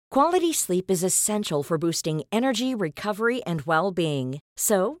Quality sleep is essential for boosting energy, recovery, and well-being.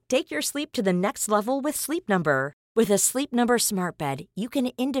 So, take your sleep to the next level with Sleep Number. With a Sleep Number smart bed, you can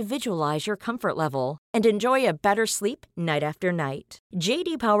individualize your comfort level and enjoy a better sleep night after night.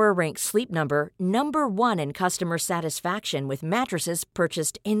 J.D. Power ranks Sleep Number number 1 in customer satisfaction with mattresses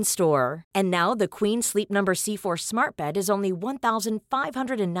purchased in-store. And now the Queen Sleep Number C4 smart bed is only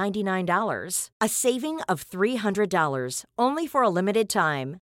 $1,599, a saving of $300, only for a limited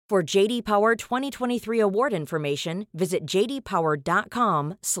time. For J.D. Power 2023 award information, visit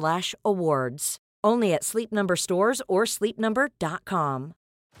jdpower.com/awards. Only at Sleep Number stores or sleepnumber.com.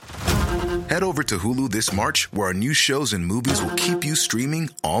 Head over to Hulu this March, where our new shows and movies will keep you streaming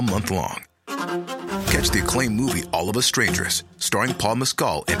all month long. Catch the acclaimed movie All of Us Strangers, starring Paul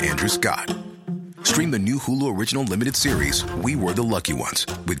Mescal and Andrew Scott. Stream the new Hulu original limited series We Were the Lucky Ones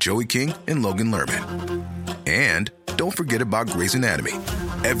with Joey King and Logan Lerman. And don't forget about Grey's Anatomy.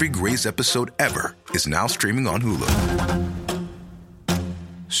 Every Grey's episode ever is now streaming on Hulu.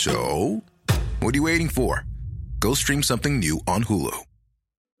 So, what are you waiting for? Go stream something new on Hulu.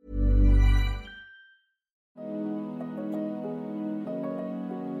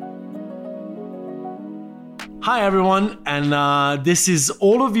 Hi everyone, and this is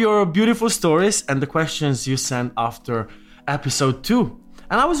all of your beautiful stories and the questions you sent after episode 2.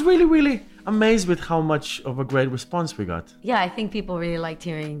 And I was really, really amazed with how much of a great response we got. Yeah, I think people really liked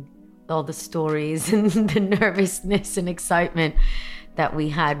hearing all the stories and the nervousness and excitement that we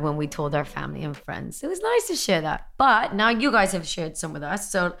had when we told our family and friends. It was nice to share that. But now you guys have shared some with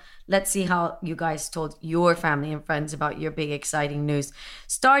us. So let's see how you guys told your family and friends about your big exciting news.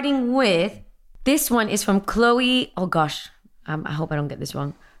 Starting with, this one is from Chloe. Oh gosh, I hope I don't get this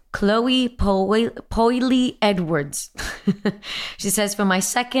wrong. Chloe Poily Edwards. She says, for my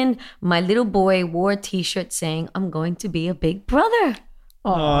second, my little boy wore a t-shirt saying, I'm going to be a big brother.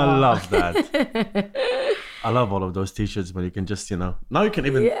 Oh, I love that. I love all of those t-shirts, but you can just, now you can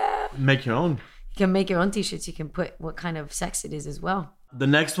even make your own. You can make your own t-shirts. You can put what kind of sex it is as well. The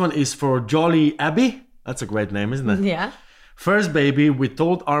next one is for Jolly Abby. That's a great name, isn't it? Yeah. First baby, we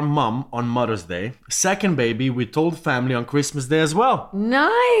told our mom on Mother's Day. Second baby, we told family on Christmas Day as well.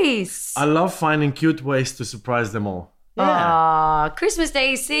 Nice. I love finding cute ways to surprise them all. Yeah. Christmas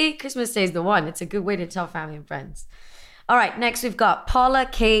Day, see? Christmas Day is the one. It's a good way to tell family and friends. All right, next we've got Paula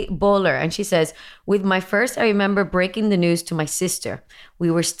K. Bowler, and she says, with my first, I remember breaking the news to my sister.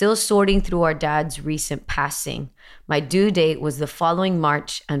 We were still sorting through our dad's recent passing. My due date was the following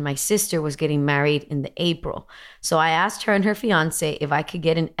March, and my sister was getting married in the April. So I asked her and her fiance if I could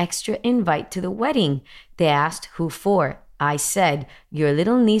get an extra invite to the wedding. They asked who for. I said, your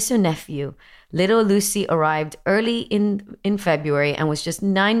little niece or nephew. Little Lucy arrived early in February and was just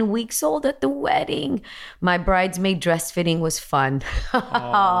 9 weeks old at the wedding. My bridesmaid dress fitting was fun. Do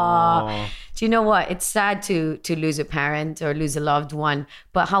you know what? It's sad to lose a parent or lose a loved one,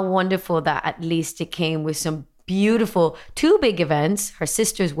 but how wonderful that at least it came with some beautiful 2 big events, her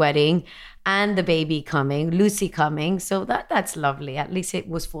sister's wedding and the baby coming, Lucy coming. So that's lovely. At least it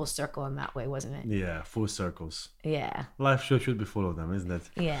was full circle in that way, wasn't it? Yeah, full circles. Yeah. Life should be full of them, isn't it?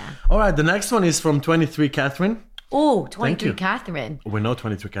 Yeah. All right, the next one is from 23 Catherine. Oh, 23 Catherine. We know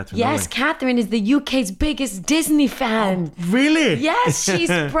 23 Catherine. Yes, Catherine is the UK's biggest Disney fan. Oh, really? Yes, she's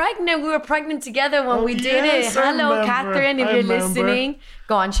pregnant. We were pregnant together when we did it. Hello, Catherine, if you're listening.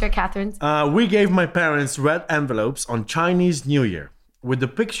 Go on, share Catherine's. We gave my parents red envelopes on Chinese New Year with the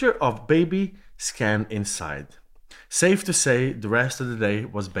picture of baby scanned inside. Safe to say, the rest of the day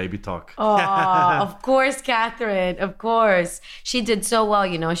was baby talk. Oh, of course, Catherine. Of course. She did so well,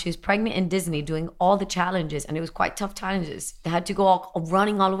 She was pregnant in Disney doing all the challenges, and it was quite tough challenges. They had to go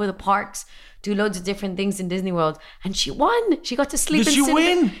running all over the parks, do loads of different things in Disney World, and she won. She got to sleep Did she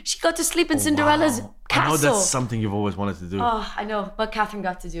win? She got to sleep in Cinderella's castle. I know that's something you've always wanted to do. Oh, I know, but Catherine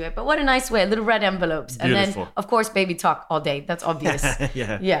got to do it. But what a nice way, little red envelopes. Beautiful. And then, of course, baby talk all day. That's obvious.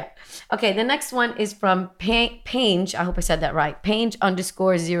 Yeah. Okay, the next one is from Pange. I hope I said that right.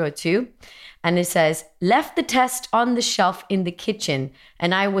 Pange_02. And it says, left the test on the shelf in the kitchen,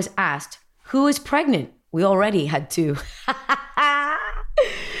 and I was asked, who is pregnant? We already had 2.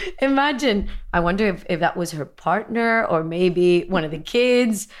 Imagine. I wonder if that was her partner or maybe one of the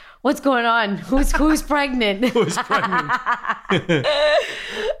kids. What's going on? Who's pregnant? Who's pregnant?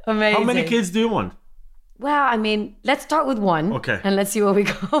 Amazing. How many kids do you want? Well, let's start with 1. Okay. And let's see where we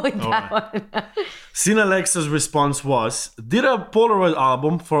go with that one. Sina Alexa's response was, did a Polaroid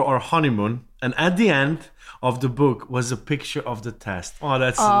album for our honeymoon, and at the end of the book was a picture of the test. Oh,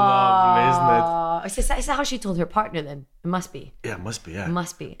 that's lovely, isn't it? Is that how she told her partner then? It must be. Yeah, it must be, yeah. It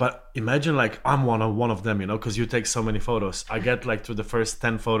must be. But imagine like I'm one of them, you know, because you take so many photos. I get like to the first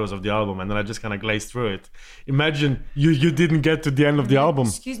 10 photos of the album and then I just kind of glaze through it. Imagine you didn't get to the end of the album.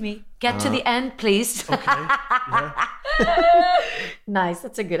 Excuse me. Get to the end, please. Okay, yeah. Nice.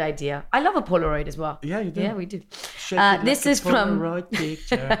 That's a good idea. I love a Polaroid as well. Yeah, you do. Yeah, we do. Like this is from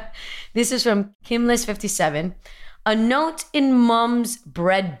This is from Kimless57. A note in Mum's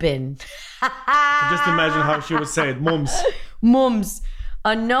bread bin. Just imagine how she would say it. Mum's.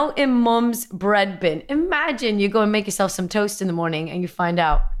 A note in Mum's bread bin. Imagine you go and make yourself some toast in the morning and you find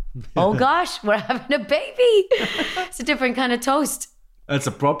out, oh gosh, we're having a baby. It's a different kind of toast. That's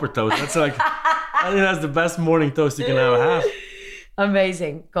a proper toast. That's like, I think that's the best morning toast you can ever have.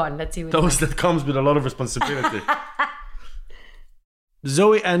 Amazing. Go on, let's see what Toast that comes with a lot of responsibility.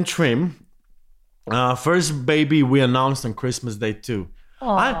 Zoe and Trim. First baby we announced on Christmas Day too.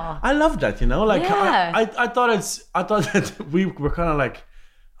 I love that, you know. Like Yeah. I thought that we were kind of like,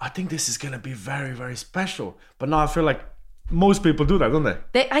 I think this is gonna be very, very special. But now I feel like most people do that, don't they?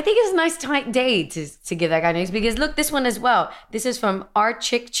 I think it's a nice tight day to give that guy news, because look, this one as well. This is from Our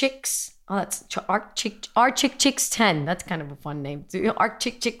Chick Chicks. Oh, that's Our Chick Chicks 10. That's kind of a fun name too. Our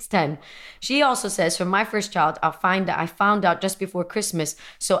Chick Chicks 10. She also says, for my first child, I found out just before Christmas,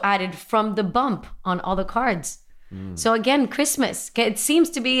 so added from the bump on all the cards. So again, Christmas. It seems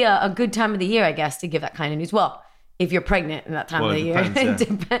to be a good time of the year, I guess, to give that kind of news. Well, if you're pregnant in that time of the year. Depends,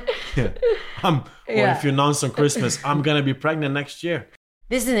 yeah. Or if you announce on Christmas, I'm gonna be pregnant next year.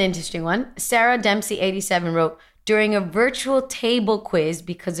 This is an interesting one. Sarah Dempsey 87 wrote, during a virtual table quiz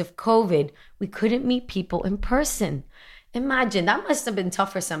because of COVID, we couldn't meet people in person. Imagine, that must have been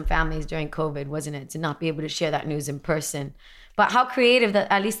tough for some families during COVID, wasn't it? To not be able to share that news in person. But how creative that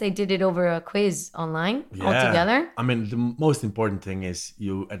at least they did it over a quiz online altogether. I mean, the most important thing is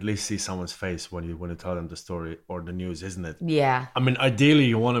you at least see someone's face when you tell them the story or the news, isn't it? Yeah. I mean, ideally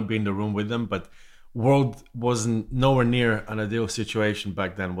you want to be in the room with them, but world wasn't nowhere near an ideal situation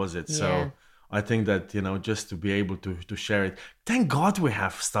back then, was it? So I think that, you know, just to be able to share it. Thank God we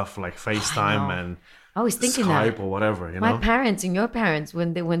have stuff like FaceTime and I was thinking Skype that. or whatever, you know. My parents and your parents,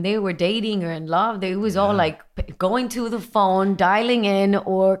 when they were dating or in love, it was all like going to the phone, dialing in,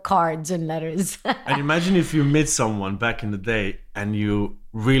 or cards and letters. And imagine if you meet someone back in the day and you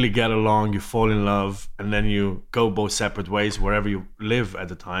really get along, you fall in love, and then you go both separate ways wherever you live at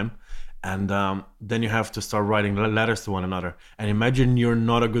the time. And then you have to start writing letters to one another. And imagine you're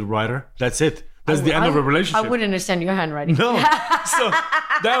not a good writer. That's it. That's the end of a relationship. I wouldn't understand your handwriting. No. So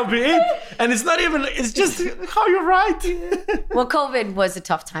that would be it. And it's not even, it's just how you write. Well, COVID was a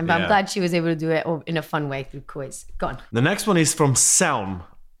tough time, but I'm glad she was able to do it in a fun way through quiz. Go on. The next one is from Selm.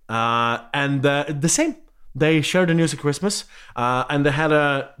 And the same. They shared the news at Christmas. And they had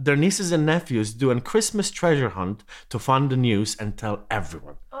their nieces and nephews do a Christmas treasure hunt to find the news and tell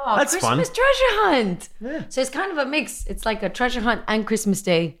everyone. Oh, that's Christmas fun. treasure hunt. Yeah. So it's kind of a mix. It's like a treasure hunt and Christmas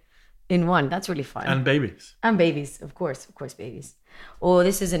Day in one. That's really fun. And babies. And babies, of course, babies. Oh,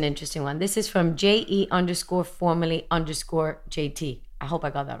 this is an interesting one. This is from JE_formerly_JT. I hope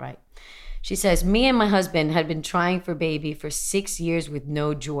I got that right. She says, me and my husband had been trying for baby for 6 years with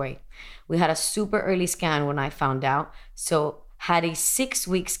no joy. We had a super early scan when I found out, so had a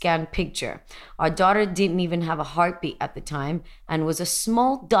 6-week scan picture. Our daughter didn't even have a heartbeat at the time and was a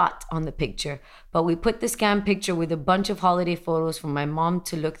small dot on the picture. But we put the scan picture with a bunch of holiday photos for my mom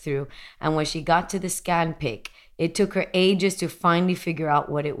to look through. And when she got to the scan pic, it took her ages to finally figure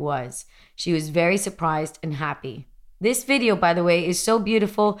out what it was. She was very surprised and happy. This video, by the way, is so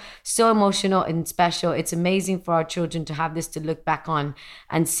beautiful, so emotional and special. It's amazing for our children to have this to look back on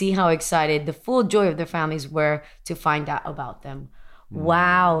and see how excited the full joy of their families were to find out about them.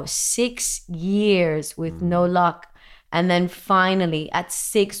 Wow, 6 years with no luck. And then finally, at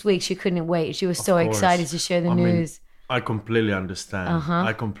 6 weeks, she couldn't wait. She was so excited to share the news. I completely understand.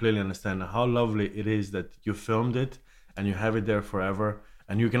 I completely understand how lovely it is that you filmed it and you have it there forever.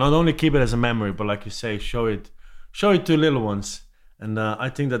 And you can not only keep it as a memory, but like you say, show it to little ones. And I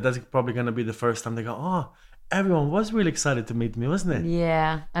think that's probably going to be the first time they go, oh, everyone was really excited to meet me, wasn't it?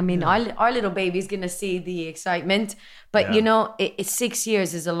 Yeah. I mean, our little baby's going to see the excitement. But, you know, 6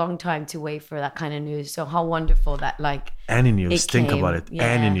 years is a long time to wait for that kind of news. So how wonderful that, like... Any news, think came. about it. Yeah.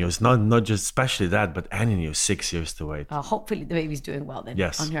 Any news, not just especially that, but any news, 6 years to wait. Hopefully the baby's doing well then.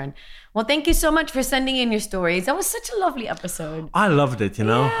 Yes. On her end. Well, thank you so much for sending in your stories. That was such a lovely episode. I loved it, you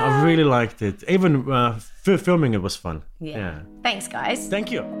know. Yeah. I really liked it. Even filming it was fun. Yeah. Thanks, guys. Thank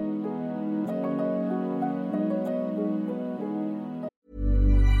you.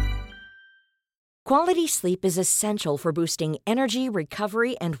 Quality sleep is essential for boosting energy,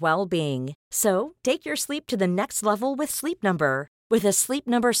 recovery, and well-being. So, take your sleep to the next level with Sleep Number. With a Sleep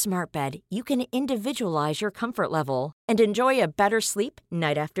Number smart bed, you can individualize your comfort level and enjoy a better sleep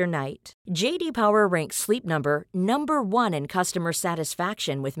night after night. JD Power ranks Sleep Number number 1 in customer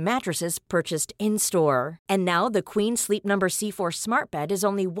satisfaction with mattresses purchased in-store. And now the Queen Sleep Number C4 smart bed is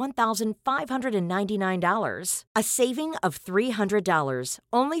only $1,599, a saving of $300,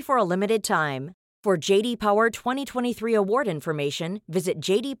 only for a limited time. For JD Power 2023 award information, visit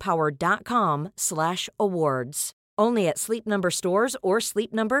jdpower.com/awards. Only at Sleep Number stores or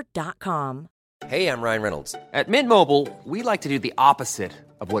sleepnumber.com. Hey, I'm Ryan Reynolds. At Mint Mobile, we like to do the opposite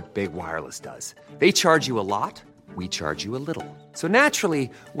of what Big Wireless does. They charge you a lot, we charge you a little. So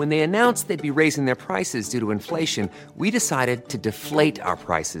naturally, when they announced they'd be raising their prices due to inflation, we decided to deflate our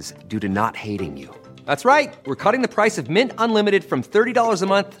prices due to not hating you. That's right. We're cutting the price of Mint Unlimited from $30 a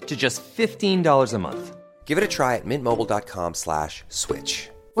month to just $15 a month. Give it a try at mintmobile.com/switch.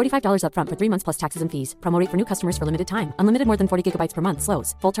 $45 up front for 3 months plus taxes and fees. Promo rate for new customers for limited time. Unlimited more than 40 gigabytes per month.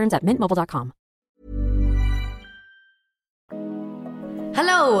 Slows full terms at mintmobile.com.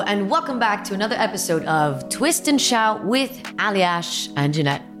 Hello, and welcome back to another episode of Twist and Shout with Aliash and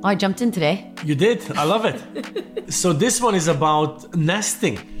Jeanette. Oh, I jumped in today. You did. I love it. So this one is about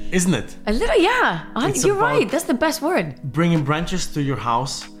nesting, isn't it? A little, yeah. You're right. That's the best word. Bringing branches to your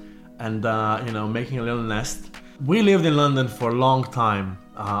house and, making a little nest. We lived in London for a long time.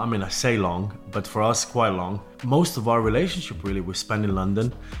 I say long, but for us, quite long. Most of our relationship, really, we spent in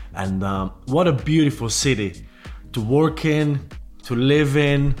London. And what a beautiful city to work in, to live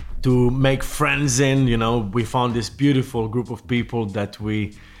in, to make friends in. We found this beautiful group of people that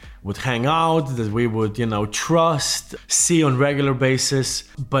we would hang out, that we would, trust, see on regular basis.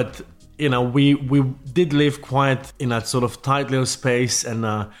 But, we did live quite in that sort of tight little space. And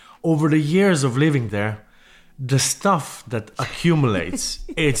over the years of living there, the stuff that accumulates,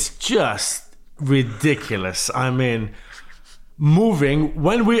 it's just ridiculous. Moving,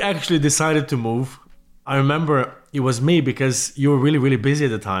 when we actually decided to move, I remember it was me because you were really, really busy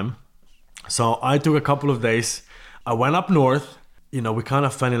at the time. So I took a couple of days. I went up north. We kind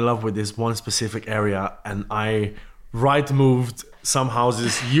of fell in love with this one specific area, and I right-moved some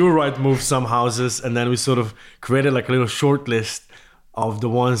houses, you right-moved some houses, and then we sort of created like a little short list of the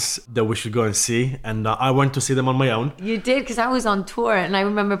ones that we should go and see, and I went to see them on my own. You did, because I was on tour, and I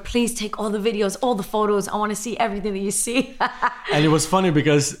remember, please take all the videos, all the photos. I want to see everything that you see. And it was funny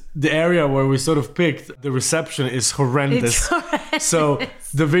because the area where we sort of picked, the reception is horrendous. It's horrendous. So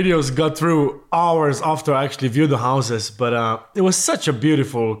the videos got through hours after I actually viewed the houses, but it was such a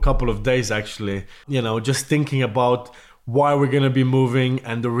beautiful couple of days, actually. Just thinking about why we're going to be moving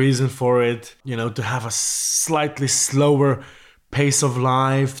and the reason for it, to have a slightly slower pace of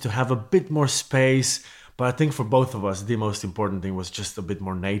life, to have a bit more space. But I think for both of us, the most important thing was just a bit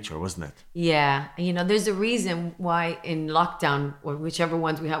more nature, wasn't it? Yeah. There's a reason why in lockdown, or whichever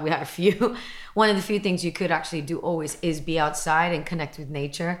ones we had a few, one of the few things you could actually do always is be outside and connect with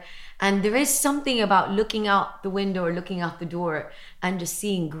nature. And there is something about looking out the window or looking out the door and just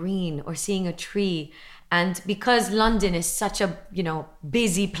seeing green or seeing a tree. And because London is such a,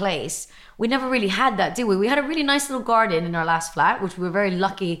 busy place, we never really had that, did we? We had a really nice little garden in our last flat, which we were very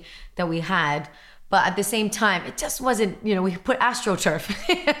lucky that we had. But at the same time, it just wasn't, we put AstroTurf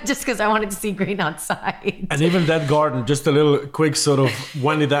just because I wanted to see green outside. And even that garden, just a little quick sort of,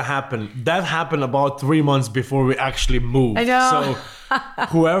 when did that happen? That happened about 3 months before we actually moved. I know. So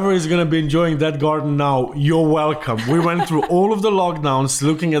whoever is going to be enjoying that garden now, you're welcome. We went through all of the lockdowns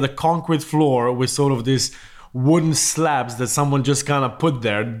looking at the concrete floor with sort of these wooden slabs that someone just kind of put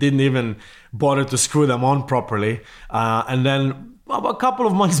there, didn't even bother to screw them on properly. And then a couple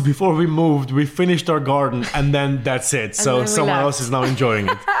of months before we moved, we finished our garden, and then that's it. So someone else is now enjoying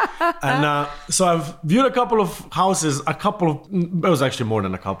it. And so I've viewed a couple of houses, it was actually more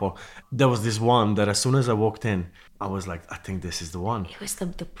than a couple. There was this one that as soon as I walked in, I was like, I think this is the one. It was the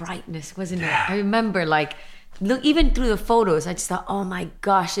brightness, wasn't it? I remember look, even through the photos, I just thought, oh my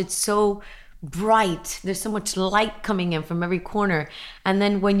gosh, it's so bright. There's so much light coming in from every corner. And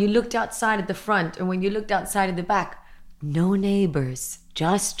then when you looked outside at the front, and when you looked outside at the back, no neighbors,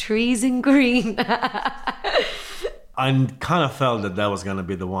 just trees and green. I kind of felt that was going to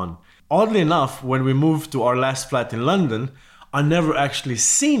be the one. Oddly enough, when we moved to our last flat in London, I never actually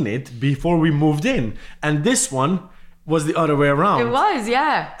seen it before we moved in. And this one was the other way around. It was,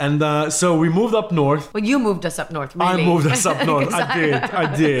 yeah. And so we moved up north. Well, you moved us up north, really. I moved us up north.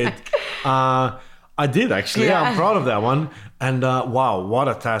 I did actually. Yeah. I'm proud of that one. And wow, what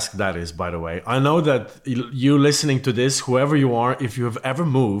a task that is, by the way. I know that you listening to this, whoever you are, if you have ever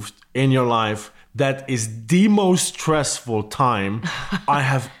moved in your life, that is the most stressful time I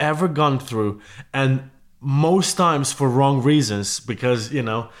have ever gone through. And most times for wrong reasons, because, you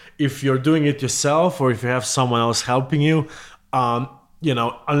know, if you're doing it yourself or if you have someone else helping you, you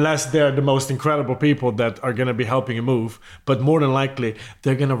know, unless they're the most incredible people that are going to be helping you move, but more than likely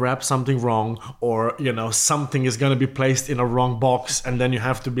they're going to wrap something wrong, or, you know, something is going to be placed in a wrong box, and then you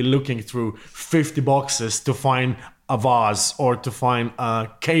have to be looking through 50 boxes to find a vase or to find a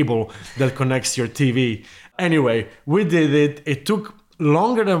cable that connects your TV. Anyway, we did it. It took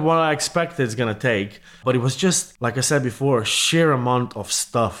longer than what I expected it's gonna take, but it was just, like I said before, sheer amount of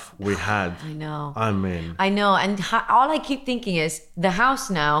stuff we had. I know. I mean, I know. And all I keep thinking is the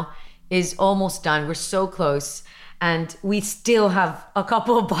house now is almost done. We're so close. And we still have a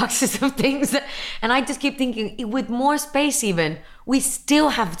couple of boxes of things. And I just keep thinking, with more space even, we still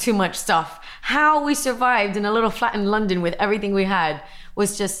have too much stuff. How we survived in a little flat in London with everything we had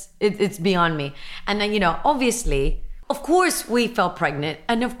was just, it's beyond me. And then, you know, obviously, of course we fell pregnant,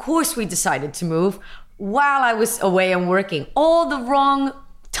 and of course we decided to move while I was away and working. All the wrong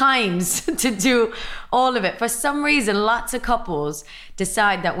times to do all of it. For some reason, lots of couples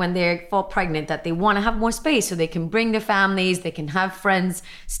decide that when they fall pregnant that they want to have more space so they can bring their families, they can have friends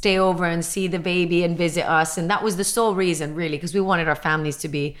stay over and see the baby and visit us. And that was the sole reason, really, because we wanted our families to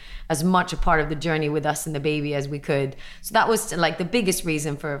be as much a part of the journey with us and the baby as we could. So that was like the biggest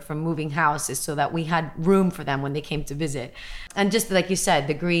reason for moving house, is so that we had room for them when they came to visit. And just like you said,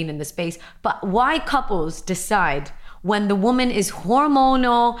 the green and the space. But why couples decide when the woman is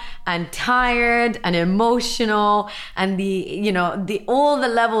hormonal and tired and emotional, and all the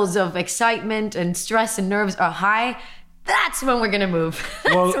levels of excitement and stress and nerves are high, that's when we're gonna move.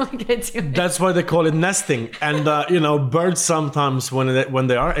 Well, that's when we're gonna do it. That's why they call it nesting. And birds sometimes, when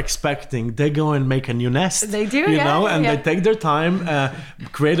they are expecting, they go and make a new nest. They do, and they take their time,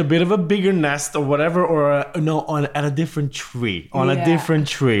 create a bit of a bigger nest or whatever, or at a different tree, a different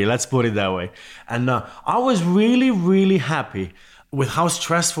tree. Let's put it that way. And I was really, really happy with how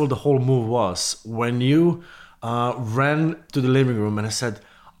stressful the whole move was when you ran to the living room and I said,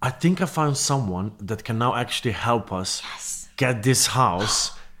 I think I found someone that can now actually help us get this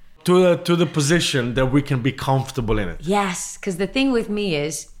house to the position that we can be comfortable in it. Yes, because the thing with me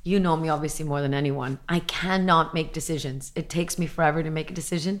is, you know me obviously more than anyone, I cannot make decisions. It takes me forever to make a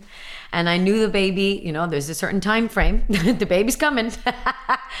decision. And I knew the baby, there's a certain time frame. The baby's coming.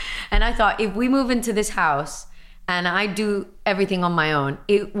 And I thought, if we move into this house and I do everything on my own,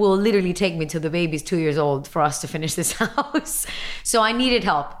 it will literally take me till the baby's 2 years old for us to finish this house. So I needed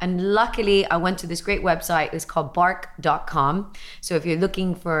help. And luckily, I went to this great website. It's called bark.com. So if you're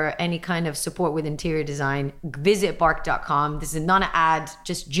looking for any kind of support with interior design, visit bark.com. This is not an ad,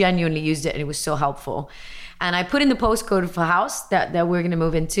 just genuinely used it, and it was so helpful. And I put in the postcode for a house that we're going to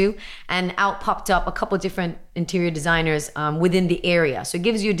move into, and out popped up a couple different interior designers within the area. So it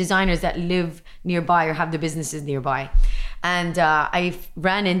gives you designers that live nearby or have their businesses nearby. And I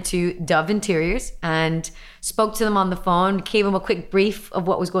ran into Dove Interiors and spoke to them on the phone, gave them a quick brief of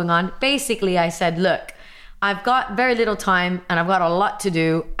what was going on. Basically, I said, look, I've got very little time and I've got a lot to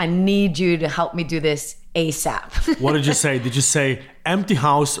do. I need you to help me do this ASAP. What did you say? Did you say empty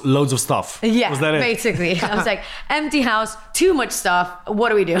house, loads of stuff? Yeah, was that it? Basically. I was like, empty house, too much stuff. What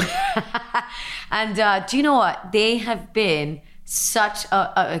do we do? And do you know what? They have been such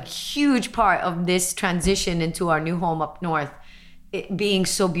a huge part of this transition into our new home up north. It being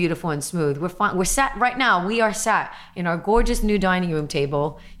so beautiful and smooth. We're sat right now. We are sat in our gorgeous new dining room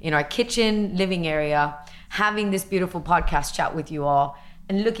table in our kitchen living area, having this beautiful podcast chat with you all,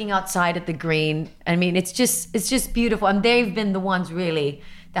 and looking outside at the green. I mean, it's just beautiful. And they've been the ones really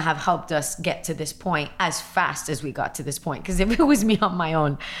that have helped us get to this point as fast as we got to this point. Because if it was me on my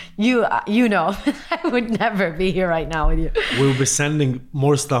own, you know, I would never be here right now with you. We'll be sending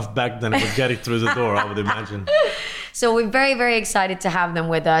more stuff back than it would get it through the door, I would imagine. So we're very, very excited to have them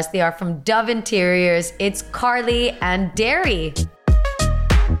with us. They are from Dove Interiors. It's Carly and Derry.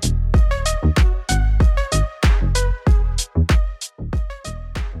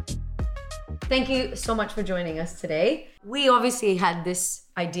 Thank you so much for joining us today. We obviously had this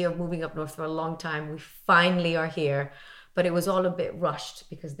idea of moving up north for a long time. We finally are here, but it was all a bit rushed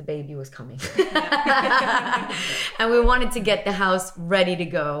because the baby was coming. And we wanted to get the house ready to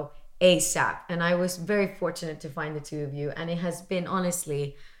go ASAP. And I was very fortunate to find the two of you. And it has been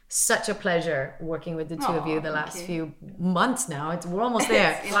honestly such a pleasure working with the two of you the last few months now. We're almost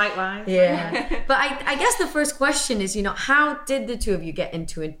there. Likewise. Yeah. But I guess the first question is, how did the two of you get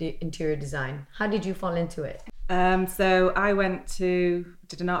into interior design? How did you fall into it? So I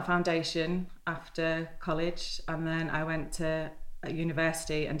did an art foundation after college, and then I went to at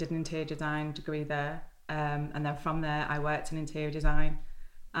university and did an interior design degree there. And then from there, I worked in interior design,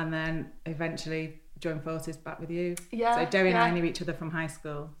 and then eventually joined forces back with you. Yeah. So Derry and I knew each other from high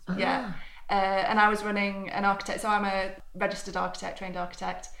school. Yeah. And I was running an architect. So I'm a registered architect, trained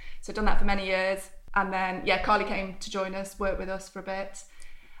architect. So I've done that for many years. And then, Carly came to join us, work with us for a bit.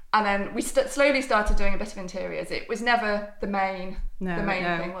 And then we slowly started doing a bit of interiors. It was never the main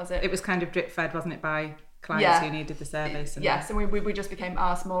thing, was it? It was kind of drip fed, wasn't it, by clients who needed the service. And so we just became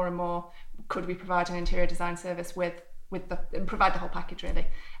asked more and more, could we provide an interior design service and provide the whole package, really.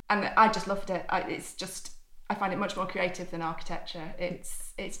 And I just loved it. I find it much more creative than architecture.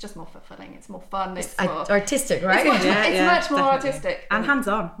 It's just more fulfilling. It's more fun. It's more artistic, right? It's much more definitely. artistic and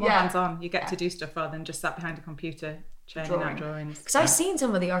hands-on. More hands-on. You get to do stuff rather than just sat behind a computer churning out drawings. Because I've seen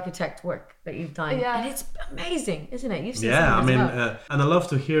some of the architect work that you've done, and it's amazing, isn't it? You've seen I mean, well. and I love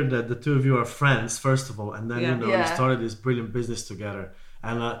to hear that the two of you are friends, first of all, and then you started this brilliant business together.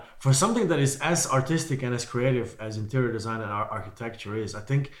 And for something that is as artistic and as creative as interior design and architecture is, I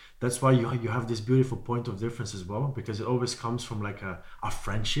think that's why you have this beautiful point of difference as well, because it always comes from like a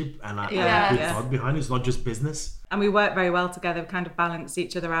friendship and a good thought behind it. It's not just business. And we work very well together. We kind of balance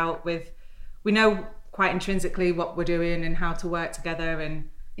each other out we know quite intrinsically what we're doing and how to work together, and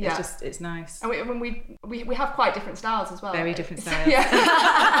it's nice. And we have quite different styles as well. Very different styles. Because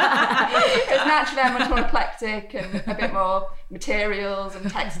naturally I'm much more eclectic and a bit more materials and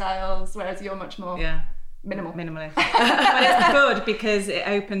textiles, whereas you're much more minimalist. But it's good because it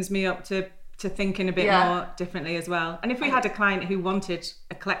opens me up to thinking a bit more differently as well. And if we had a client who wanted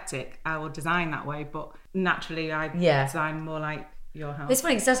eclectic, I will design that way, but naturally I design more like your house. It's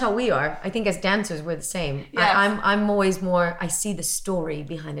funny because that's how we are. I think as dancers we're the same. Yes. I'm always more, I see the story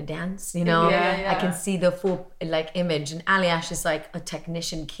behind a dance, you know. I can see the full like image, and Aliash is like a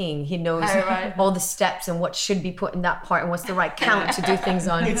technician king. He knows all the steps and what should be put in that part and what's the right count to do things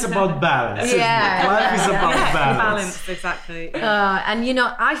on. It's about balance. Isn't it? Life is about balance. Exactly. And you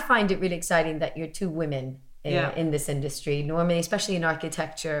know, I find it really exciting that you're two women in this industry. Normally, especially in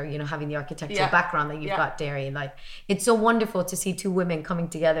architecture, you know, having the architectural background that you've got, Derry, like it's so wonderful to see two women coming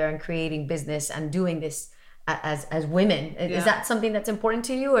together and creating business and doing this as women. Is that something that's important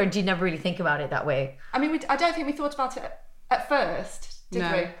to you, or do you never really think about it that way? I mean, I don't think we thought about it at first, did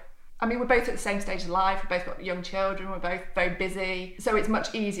we? I mean, we're both at the same stage of life. We've both got young children. We're both very busy, so it's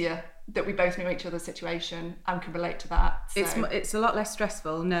much easier that we both know each other's situation and can relate to that. So. It's a lot less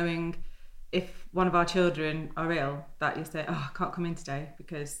stressful knowing if one of our children are ill, that you say, I can't come in today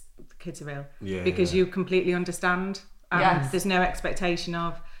because the kids are ill. Because you completely understand. There's no expectation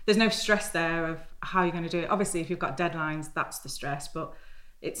there's no stress there of how you're going to do it. Obviously, if you've got deadlines, that's the stress, but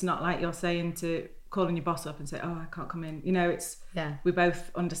it's not like you're saying to calling your boss up and say, I can't come in. You know, we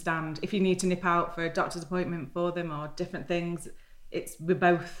both understand. If you need to nip out for a doctor's appointment for them or different things, we're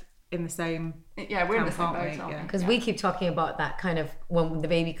both in the same we're in the same boat, aren't we? Because we keep talking about that kind of when the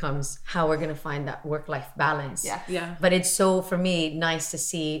baby comes, how we're going to find that work-life balance. But it's so, for me, nice to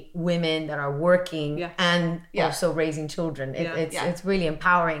see women that are working and also raising children. It's really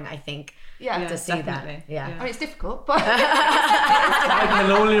empowering, I think, to see definitely. that. I mean, it's difficult, but I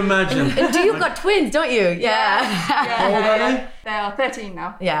can only imagine. And you've got twins, don't you? How old are they? They are 13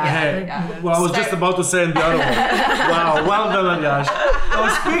 now. Well, I was just about to say in the other one. Wow, well done, Aliash. Now,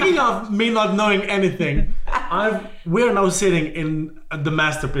 speaking of me not knowing anything, we're now sitting in the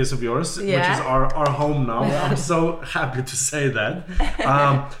masterpiece of yours, which is our home now. I'm so happy to say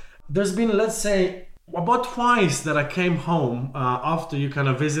that. There's been, let's say, about twice that I came home after you kind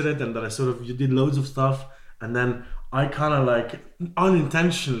of visited, and that you did loads of stuff, and then I kind of like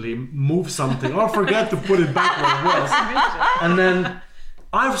unintentionally moved something or forget to put it back where it was. And then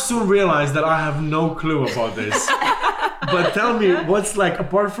I've soon realized that I have no clue about this. But tell me, what's like,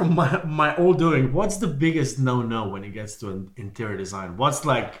 apart from my all doing, what's the biggest no-no when it gets to interior design? What's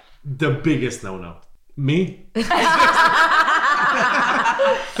like the biggest no-no? Me? No,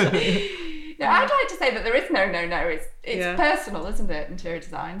 I'd like to say that there is no. It's personal, isn't it, interior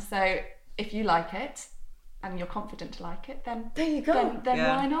design? So if you like it and you're confident to like it, then there you go. Then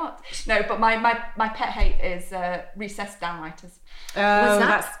why not? No, but my pet hate is recessed downlighters. What's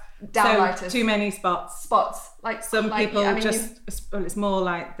that? Downlighters. So too many spots. Like some people it's more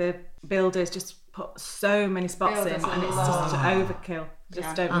like the builders just put so many spots in, and it's just overkill.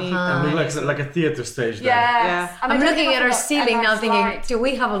 Just don't need them. I mean, like a theatre stage then. Yes. I'm looking at our ceiling now thinking, do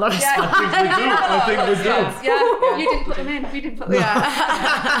we have a lot of spots? I think we do. Yeah. You didn't put them in. We didn't put them in.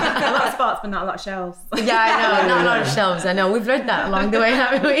 A lot of spots, but not a lot of shelves. Yeah, I know. Not a lot of shelves. I know. We've learned that along the way,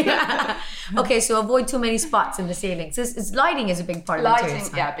 haven't we? Okay, so avoid too many spots in the ceilings. Lighting is a big part of the interior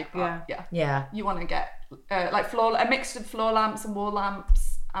design. Big part. Yeah. Yeah. You want to get a mix of floor lamps and wall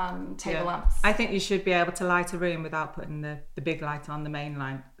lamps and table lamps. I think you should be able to light a room without putting the big light on, the main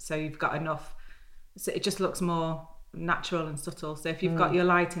light. So you've got enough, so it just looks more natural and subtle. So if you've got your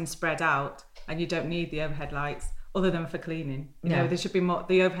lighting spread out and you don't need the overhead lights other than for cleaning, you know, there should be more,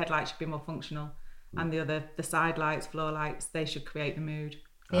 the overhead light should be more functional, and the side lights, floor lights, they should create the mood.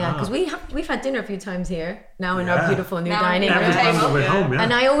 Yeah, because we've had dinner a few times here now in our beautiful new dining room. Every time we're home,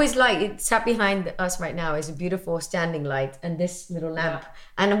 And I always like, sat behind us right now is a beautiful standing light and this little lamp.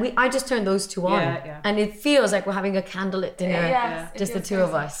 And I just turned those two on. And it feels like we're having a candlelit dinner, just the two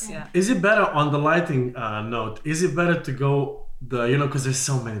of us. Yeah. Is it better on the lighting note? Is it better to go because there's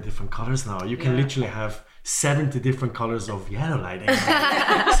so many different colors now. You can literally have 70 different colors of yellow lighting.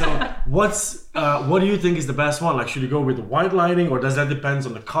 So what do you think is the best one? Like, should you go with the white lighting, or does that depend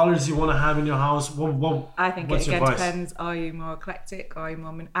on the colors you want to have in your house? I think it again depends. Are you more eclectic? Are you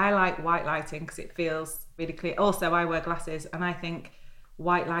more... I like white lighting because it feels really clear. Also, I wear glasses and I think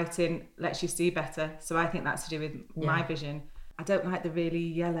white lighting lets you see better. So I think that's to do with my vision. I don't like the really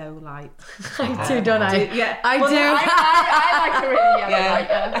yellow light. I do, don't I? Yeah, I do. I like the really yellow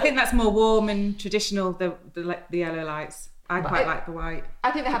light. I think that's more warm and traditional, the yellow lights. I quite like the white. I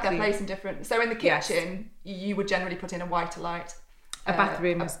think they have their place in different... So in the kitchen, you would generally put in a whiter light. A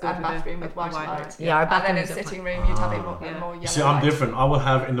bathroom is good. A bathroom with white light. Yeah, our bathroom and then in a sitting room, you'd have it more yellow. See, I'm different. I will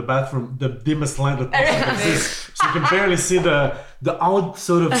have in the bathroom the dimmest light that possible exists, so you can barely see the out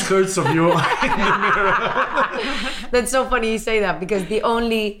sort of skirts of you in the mirror. That's so funny you say that, because the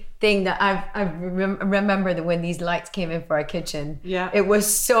only thing that I remember that when these lights came in for our kitchen, it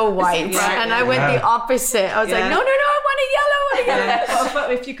was so white, and I went the opposite. I was like, no, I want a yellow.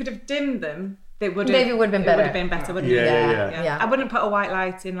 But if you could have dimmed them, it would have been better. It would have been better, wouldn't it? Yeah. I wouldn't put a white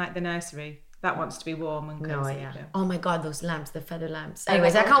light in like the nursery. That wants to be warm and cozy. Oh my God, those lamps, the feather lamps.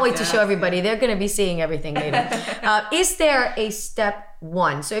 Anyways, I can't wait to show everybody. They're going to be seeing everything later. Is there a step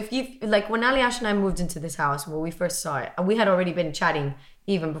one? So if you, like when Aliash and I moved into this house, when we first saw it, we had already been chatting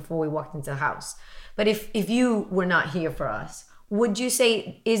even before we walked into the house. But if you were not here for us, would you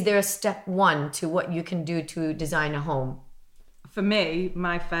say, is there a step one to what you can do to design a home? For me,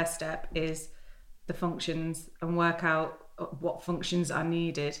 my first step is the functions and work out what functions are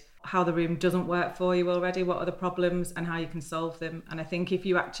needed, how the room doesn't work for you already, what are the problems and how you can solve them. And I think if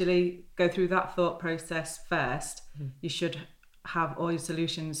you actually go through that thought process first, you should have all your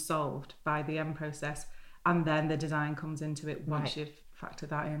solutions solved by the end process, and then the design comes into it once you've factored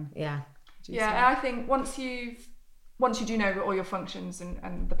that in. Yeah, and I think once you do know all your functions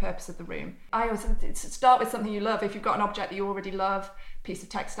and the purpose of the room, I always start with something you love. If you've got an object that you already love, piece of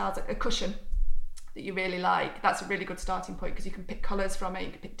textiles, a cushion that you really like, that's a really good starting point, because you can pick colours from it,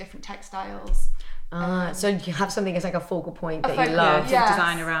 you can pick different textiles. So you have something as like a focal point that you love. To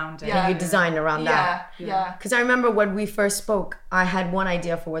design around it. And you design around that. Yeah. Because I remember when we first spoke, I had one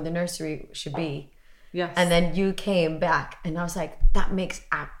idea for where the nursery should be. Yes. And then you came back and I was like, that makes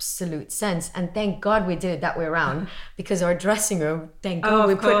absolute sense. And thank God we did it that way around, because our dressing room, thank God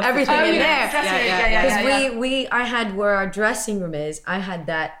we put everything in there. Because I had where our dressing room is, I had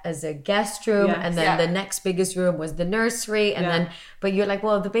that as a guest room, and then the next biggest room was the nursery. And then, but you're like,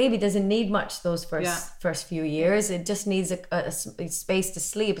 well, the baby doesn't need much those first few years. It just needs a space to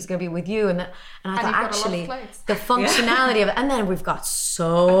sleep. It's going to be with you. And I thought, actually, the functionality of it. And then we've got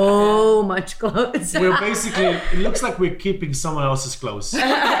so much clothes. We're basically, it looks like we're keeping someone else's clothes.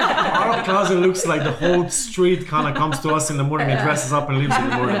 Our closet looks like the whole street kind of comes to us in the morning and dresses up and leaves in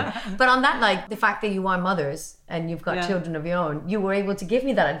the morning. But on that, like the fact that you are mothers and you've got children of your own, you were able to give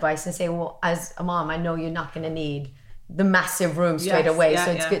me that advice and say, well, as a mom, I know you're not going to need the massive room straight away,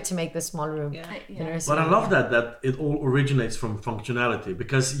 so it's good to make the small room. But I love that it all originates from functionality,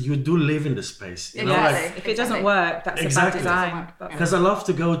 because you do live in the space. You know, like, if it doesn't work, that's a bad design. Because I love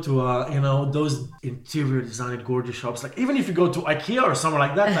to go to those interior design gorgeous shops. Like even if you go to IKEA or somewhere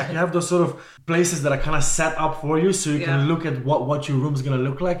like that, like you have those sort of places that are kind of set up for you, so you can look at what your room's gonna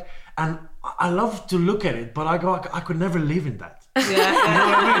look like. And I love to look at it, but I could never live in that. You know what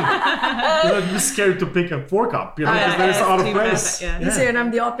I mean? I'm just scared to pick a fork up, because there's out of place. You see, and I'm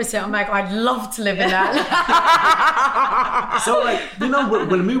the opposite. I'm like, I'd love to live in that. So like,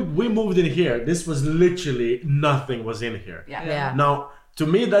 when we moved in here, this was literally nothing was in here. Now, to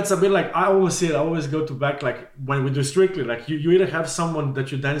me, that's a bit like, I always go to back, like when we do Strictly, like you either have someone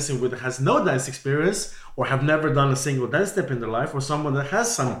that you're dancing with that has no dance experience or have never done a single dance step in their life, or someone that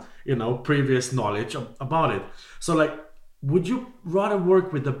has some, previous knowledge about it. So like, would you rather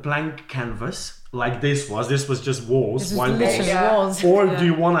work with a blank canvas like this was just walls, white walls, or do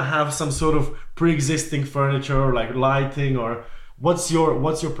you want to have some sort of pre-existing furniture, like lighting, or what's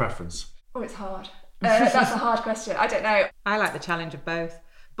your preference? Oh, it's hard. That's a hard question. I don't know. I like the challenge of both.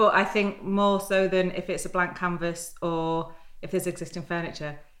 But I think more so than if it's a blank canvas or if there's existing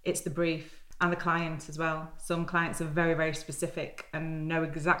furniture, it's the brief and the client as well. Some clients are very, very specific and know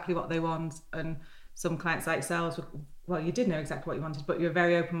exactly what they want. And some clients like yourselves, well, you did know exactly what you wanted, but you're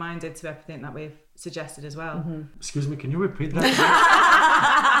very open-minded to everything that we've suggested as well. Mm-hmm. Excuse me, can you repeat that?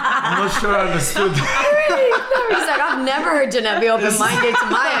 I'm not sure I understood. He's like, I've never heard Jeanette be open-minded to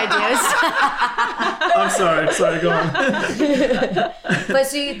my ideas. I'm sorry, go on. But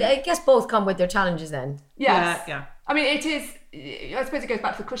so I guess both come with their challenges then. Yes. Yeah. I mean, it is, I suppose it goes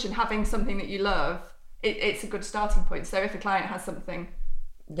back to the cushion. Having something that you love, it's a good starting point. So if a client has something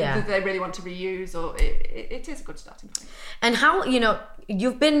that they really want to reuse, or it is a good starting point. And how,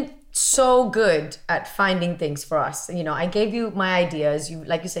 you've been so good at finding things for us. I gave you my ideas. You,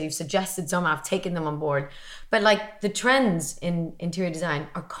 like you said, you've suggested some, I've taken them on board. But like the trends in interior design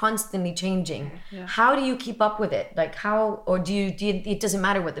are constantly changing. Yeah. How do you keep up with it? Like how, or do you, it doesn't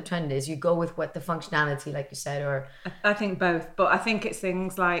matter what the trend is, you go with what the functionality, like you said, or? I think both, but I think it's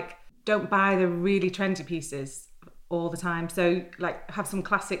things like, don't buy the really trendy pieces all the time. So like have some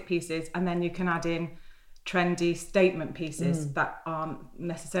classic pieces and then you can add in trendy statement pieces that aren't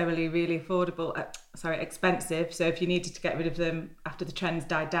necessarily really expensive. So if you needed to get rid of them after the trends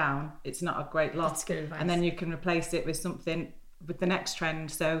died down, it's not a great loss. That's good advice. And then you can replace it with something with the next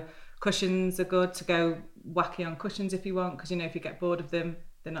trend. So cushions are good to go wacky on cushions if you want, because if you get bored of them,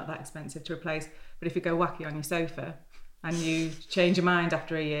 they're not that expensive to replace. But if you go wacky on your sofa and you change your mind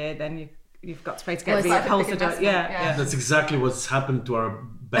after a year, then you've got to pay to get reupholstered. Yeah. That's exactly what's happened to our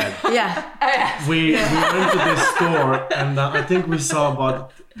bed. Yeah. We went to this store and I think we saw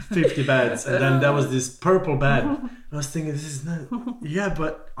about 50 beds, and then there was this purple bed. I was thinking, this is not,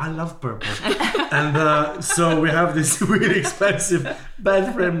 but I love purple. And so we have this really expensive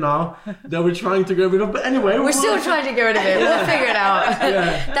bed frame now that we're trying to get rid of. But anyway, we're still trying to get rid of it. We'll figure it out.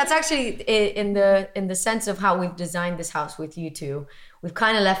 That's actually in the sense of how we've designed this house with you two. We've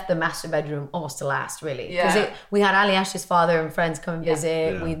kind of left the master bedroom almost to last, really. Because we had Ali Ash's father and friends come and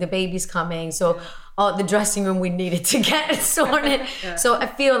visit. Yeah. The baby's coming. So the dressing room we needed to get sorted. So I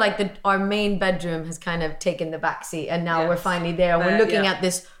feel like our main bedroom has kind of taken the backseat. And now we're finally there. We're looking at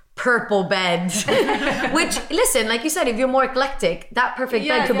this purple bed. Which, listen, like you said, if you're more eclectic, that perfect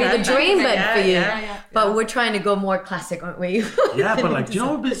bed could be the dream bed for you. But we're trying to go more classic, aren't we? But like,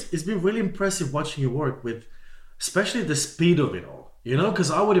 it's been really impressive watching you work with, especially the speed of it all. Because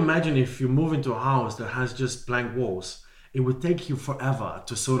I would imagine if you move into a house that has just blank walls, it would take you forever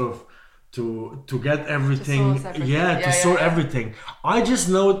to sort of to get everything, sort everything. I just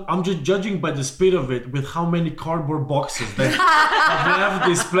know, I'm just judging by the speed of it with how many cardboard boxes they have left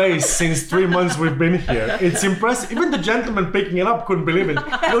this place since 3 months we've been here. It's impressive. Even the gentleman picking it up couldn't believe it.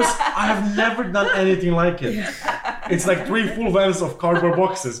 I have never done anything like it. It's like 3 full vans of cardboard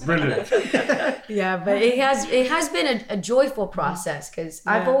boxes. Brilliant. But it has been a joyful process, because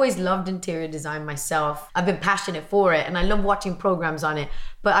I've always loved interior design myself. I've been passionate for it and I love watching programs on it.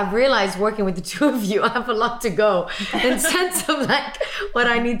 But I've realized working with the two of you, I have a lot to go in sense of like what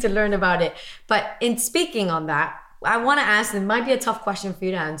I need to learn about it. But in speaking on that, I want to ask, it might be a tough question for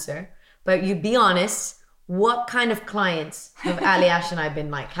you to answer, but you be honest, what kind of clients have Ali Ash and I been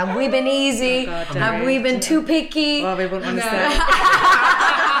like? Have we been easy? Have we been too picky? Well, we wouldn't understand.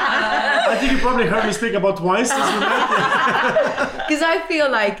 I think you probably heard me speak about twice. Because I feel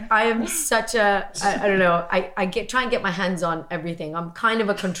like I am such I don't know, I try and get my hands on everything. I'm kind of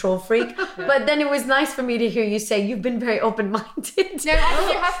a control freak. But then it was nice for me to hear you say you've been very open-minded. No, I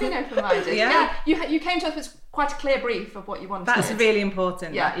think you have been open-minded. You came to us with quite a clear brief of what you wanted. That's really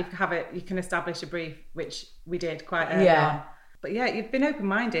important. That you can establish a brief, which we did quite early on. But you've been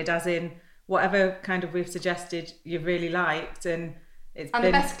open-minded, as in whatever kind of we've suggested you've really liked, and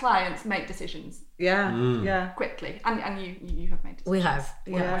the best clients make decisions. Quickly, and you have made decisions. We have.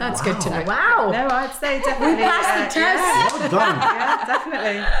 That's good to know. Wow. No, I'd say definitely. We passed the test. Well done.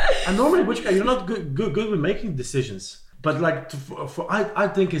 Definitely. And normally, you're not good with making decisions. But like, I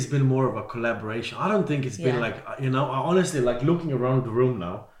think it's been more of a collaboration. I don't think it's been like, honestly, like looking around the room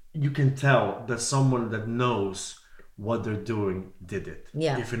now, you can tell that someone that knows what they're doing did it.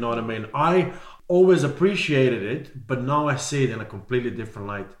 Yeah. If you know what I mean. I always appreciated it, but now I see it in a completely different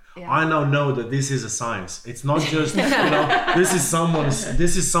light. Yeah. I now know that this is a science. It's not just, this is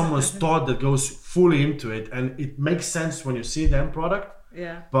someone's thought that goes fully into it, and it makes sense when you see the end product.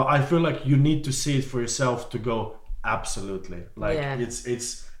 But I feel like you need to see it for yourself to go, absolutely. Like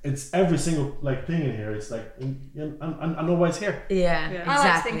it's it's every single like thing in here. It's like I know why it's here. Yeah, I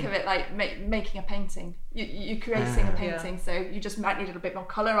like to think of it like making a painting. You creating a painting, so you just might need a little bit more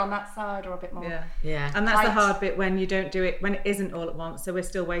colour on that side or a bit more. Yeah. And that's the hard bit when you don't do it, when it isn't all at once. So we're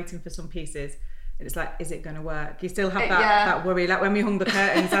still waiting for some pieces. It's like, is it going to work? You still have that worry. Like when we hung the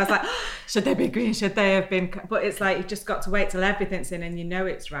curtains, I was like, should they be green? Should they have been? But it's like, you've just got to wait till everything's in and you know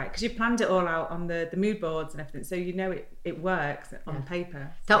it's right. Because you planned it all out on the mood boards and everything. So you know it works on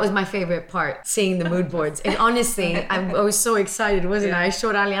paper. That was my favourite part, seeing the mood boards. And honestly, I was so excited, wasn't I? I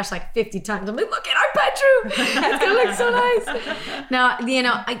showed Aliash like 50 times. I'm like, look at our bedroom. It's going to look so nice. Now,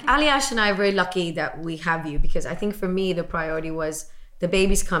 Aliash and I are very lucky that we have you, because I think for me, the priority was the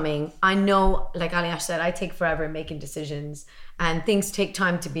baby's coming. I know, like Aliash said, I take forever making decisions and things take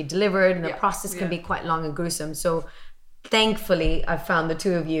time to be delivered and the process can be quite long and gruesome. So thankfully, I've found the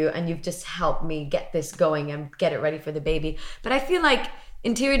two of you and you've just helped me get this going and get it ready for the baby. But I feel like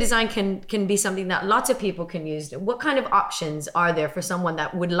interior design can be something that lots of people can use. What kind of options are there for someone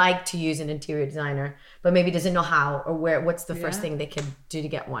that would like to use an interior designer, but maybe doesn't know how or what's the first thing they can do to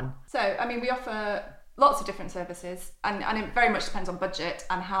get one? So, I mean, we offer lots of different services and it very much depends on budget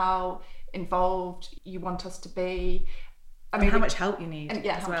and how involved you want us to be. I mean, how much help you need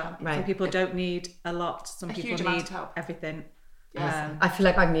as well. Help. Right. Some people don't need a lot. Some people need everything. Yes. I feel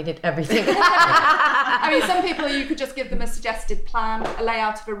like I've needed everything. I mean, some people you could just give them a suggested plan, a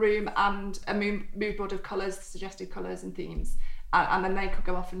layout of a room and a mood board of colours, suggested colours and themes. And then they could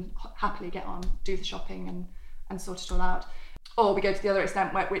go off and happily get on, do the shopping and sort it all out. Or we go to the other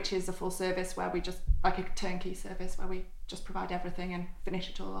extent, which is a full service where we just, like a turnkey service, where we just provide everything and finish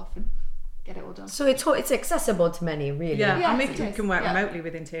it all off and get it all done. So it's accessible to many, really. Yeah, yes, I mean, you can work remotely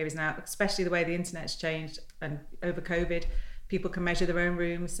with interiors now, especially the way the internet's changed and over COVID. People can measure their own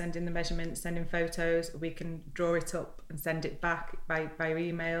rooms, send in the measurements, send in photos. We can draw it up and send it back by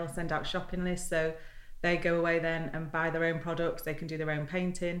email, send out shopping lists. So they go away then and buy their own products. They can do their own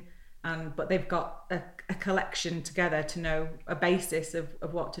painting. But they've got a collection together to know a basis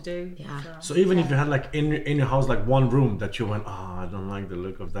of what to do. Yeah. So even if you had like in your house like one room that you went, I don't like the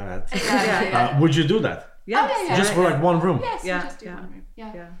look of that, would you do that? Yes. Just for like one room? Yes, you just do one room.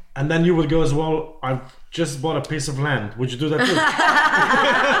 Yeah. And then you would go as well, I've just bought a piece of land. Would you do that too?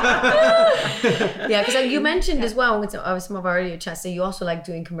 Yeah, because you mentioned as well with some of our earlier chats that you also like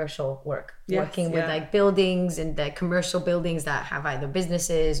doing commercial work, working with like buildings and the commercial buildings that have either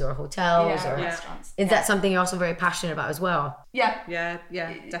businesses or hotels or restaurants. Is that something you're also very passionate about as well? Yeah,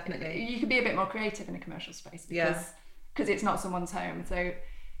 definitely. You can be a bit more creative in a commercial space because it's not someone's home, so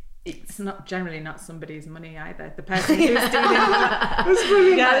it's generally not somebody's money either. The person who's stealing that's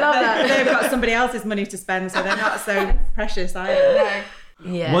brilliant. I love that. They've got somebody else's money to spend, so they're not so precious either. No.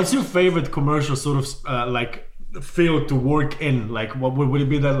 Yeah. What's your favorite commercial sort of like field to work in? Like, what would it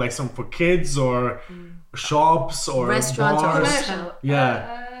be that like some for kids or shops or restaurants bars? or commercial?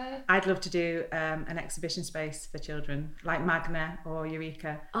 I'd love to do an exhibition space for children, like Magna or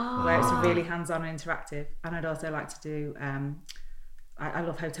Eureka, where it's really hands-on and interactive. And I'd also like to do. I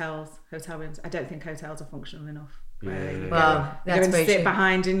love hotel rooms. I don't think hotels are functional enough. Well, you go and sit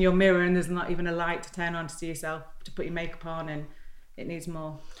behind in your mirror and there's not even a light to turn on to see yourself, to put your makeup on, and it needs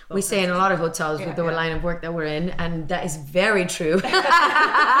more. We say in a lot of hotels with the line of work that we're in, and that is very true.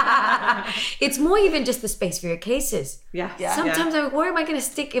 It's more even just the space for your cases. Sometimes I'm like, where am I going to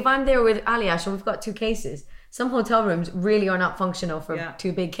stick if I'm there with Aliash and we've got two cases? Some hotel rooms really are not functional for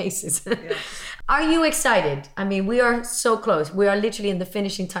two big cases. Are you excited? I mean, we are so close. We are literally in the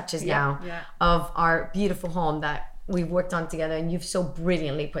finishing touches now of our beautiful home that we've worked on together and you've so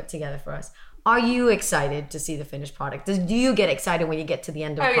brilliantly put together for us. Are you excited to see the finished product? Do you get excited when you get to the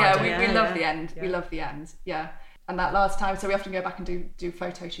end of the project? We love the end. We love the end. Yeah. And that last time, so we often go back and do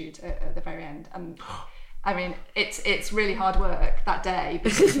photo shoot at the very end. And I mean, it's really hard work that day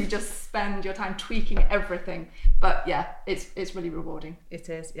because you just spend your time tweaking everything. But yeah, it's really rewarding. It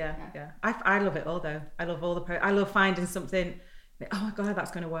is, yeah. I love it all though. I love all I love finding something. Oh my god,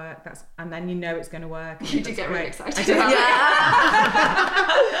 that's going to work. And then you know it's going to work. You do get really excited.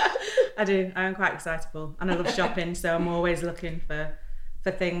 I do. I'm quite excitable, and I love shopping. So I'm always looking for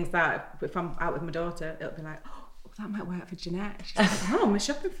things that if I'm out with my daughter, it'll be like, oh, that might work for Jeanette. She's like, oh, I'm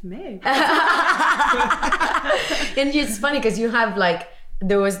shopping for me. And it's funny because you have like.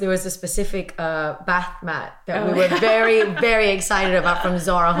 There was a specific bath mat that we were very, very excited about from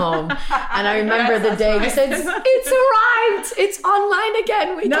Zara Home. And I remember the day you said, it's arrived, it's online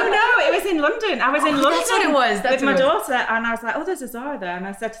again. No, it was in London. I was in London that's what it was. with my daughter, and I was like, oh, there's a Zara there. And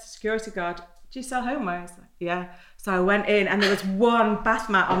I said to the security guard, do you sell homeware? I was like, yeah. So I went in and there was one bath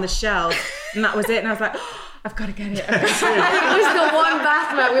mat on the shelf and that was it. And I was like, oh, I've got to get it. It was the one bath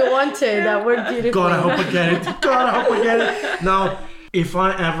Matt. We wanted that word beautifully. God, I hope I get it. God, I hope I get it. Now, if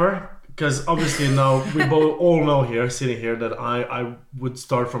I ever, because obviously now we both all know here, sitting here, that I would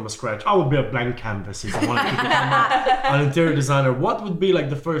start from a scratch. I would be a blank canvas if I wanted to become an interior designer. What would be like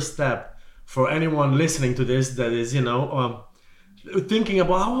the first step for anyone listening to this that is, thinking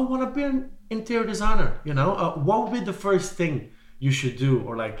about, I want to be an interior designer, what would be the first thing you should do?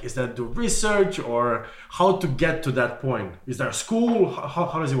 Or like, is that do research, or how to get to that point? Is there a school?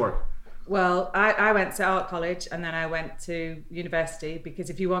 How does it work? Well, I went to art college and then I went to university, because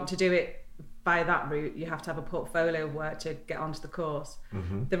if you want to do it by that route, you have to have a portfolio of work to get onto the course.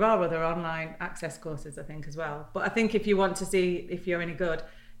 Mm-hmm. There are other online access courses, I think, as well. But I think if you want to see if you're any good,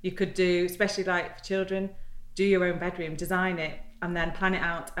 you could do, especially like for children, do your own bedroom, design it, and then plan it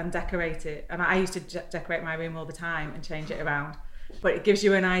out and decorate it. And I used to decorate my room all the time and change it around. But it gives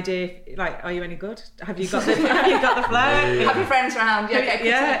you an idea, like, are you any good? Have you got the flow? Have your friends around?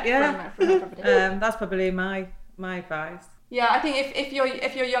 Yeah. That's probably my advice. Yeah, I think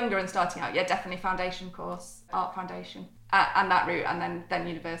if you're younger and starting out, definitely foundation course, art foundation, and that route, and then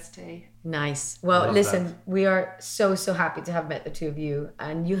university. Nice. Well, listen, we are so happy to have met the two of you,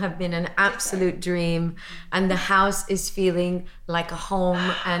 and you have been an absolute dream, and the house is feeling like a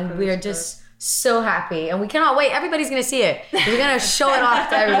home, and we are just so happy, and we cannot wait. Everybody's going to see it. We're going to show it off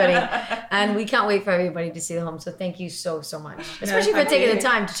to everybody, and we can't wait for everybody to see the home. So thank you so much, especially for taking the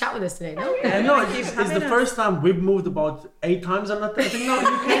time to chat with us today. It's the first time we've moved about 8 times. I'm not thinking now in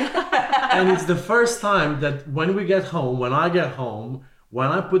UK, and it's the first time that when I get home, when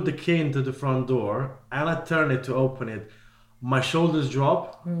I put the key into the front door and I turn it to open it, my shoulders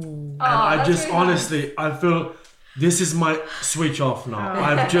drop, and I just really honestly, I feel. This is my switch off now.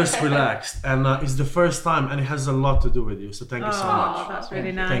 I've just relaxed, and it's the first time, and it has a lot to do with you. So thank you so much. That's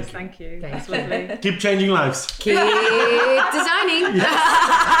really nice. Thank you. That's lovely. Keep changing lives. Keep designing.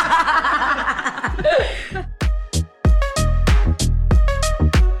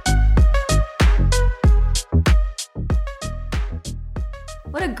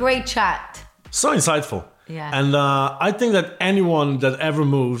 What a great chat. So insightful. Yeah. And I think that anyone that ever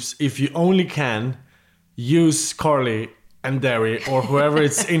moves, if you only can, use Carly and Derry or whoever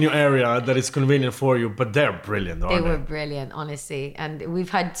it's in your area that is convenient for you, but they're brilliant, aren't they? They were brilliant, honestly. And we've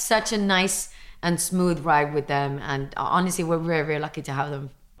had such a nice and smooth ride with them. And honestly, we're very, very lucky to have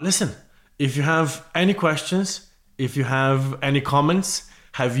them. Listen, if you have any questions, if you have any comments,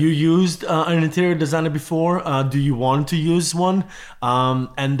 have you used an interior designer before? Do you want to use one?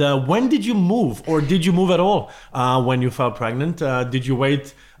 And when did you move? Or did you move at all when you fell pregnant? Did you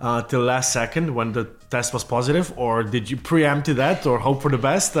wait till last second when the test was positive? Or did you preempt that or hope for the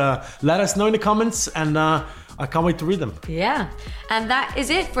best? Let us know in the comments, and I can't wait to read them. Yeah. And that is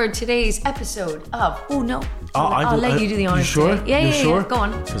it for today's episode of I'll let you do the honors. You sure? Today. Yeah, sure? Go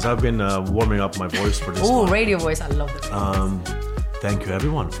on. Because I've been warming up my voice for this. Oh, radio voice. I love it. Thank you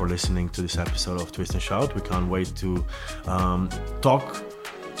everyone for listening to this episode of Twist and Shout. We can't wait to talk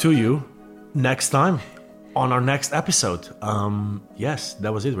to you next time on our next episode. Yes,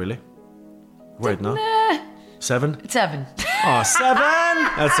 that was it really. Right now? 7? 7. Oh, 7?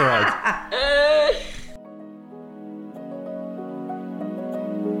 That's all right.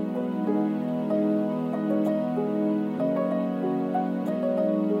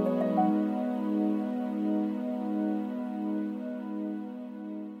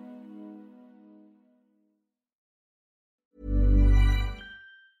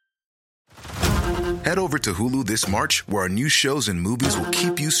 Head over to Hulu this March, where our new shows and movies will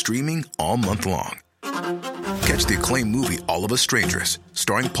keep you streaming all month long. Catch the acclaimed movie All of Us Strangers,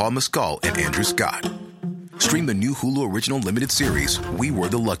 starring Paul Mescal and Andrew Scott. Stream the new Hulu original limited series We Were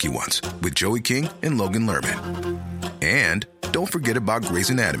the Lucky Ones with Joey King and Logan Lerman. And don't forget about Grey's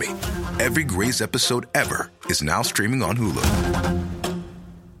Anatomy. Every Grey's episode ever is now streaming on Hulu.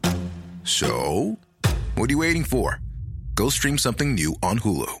 So, what are you waiting for? Go stream something new on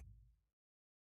Hulu.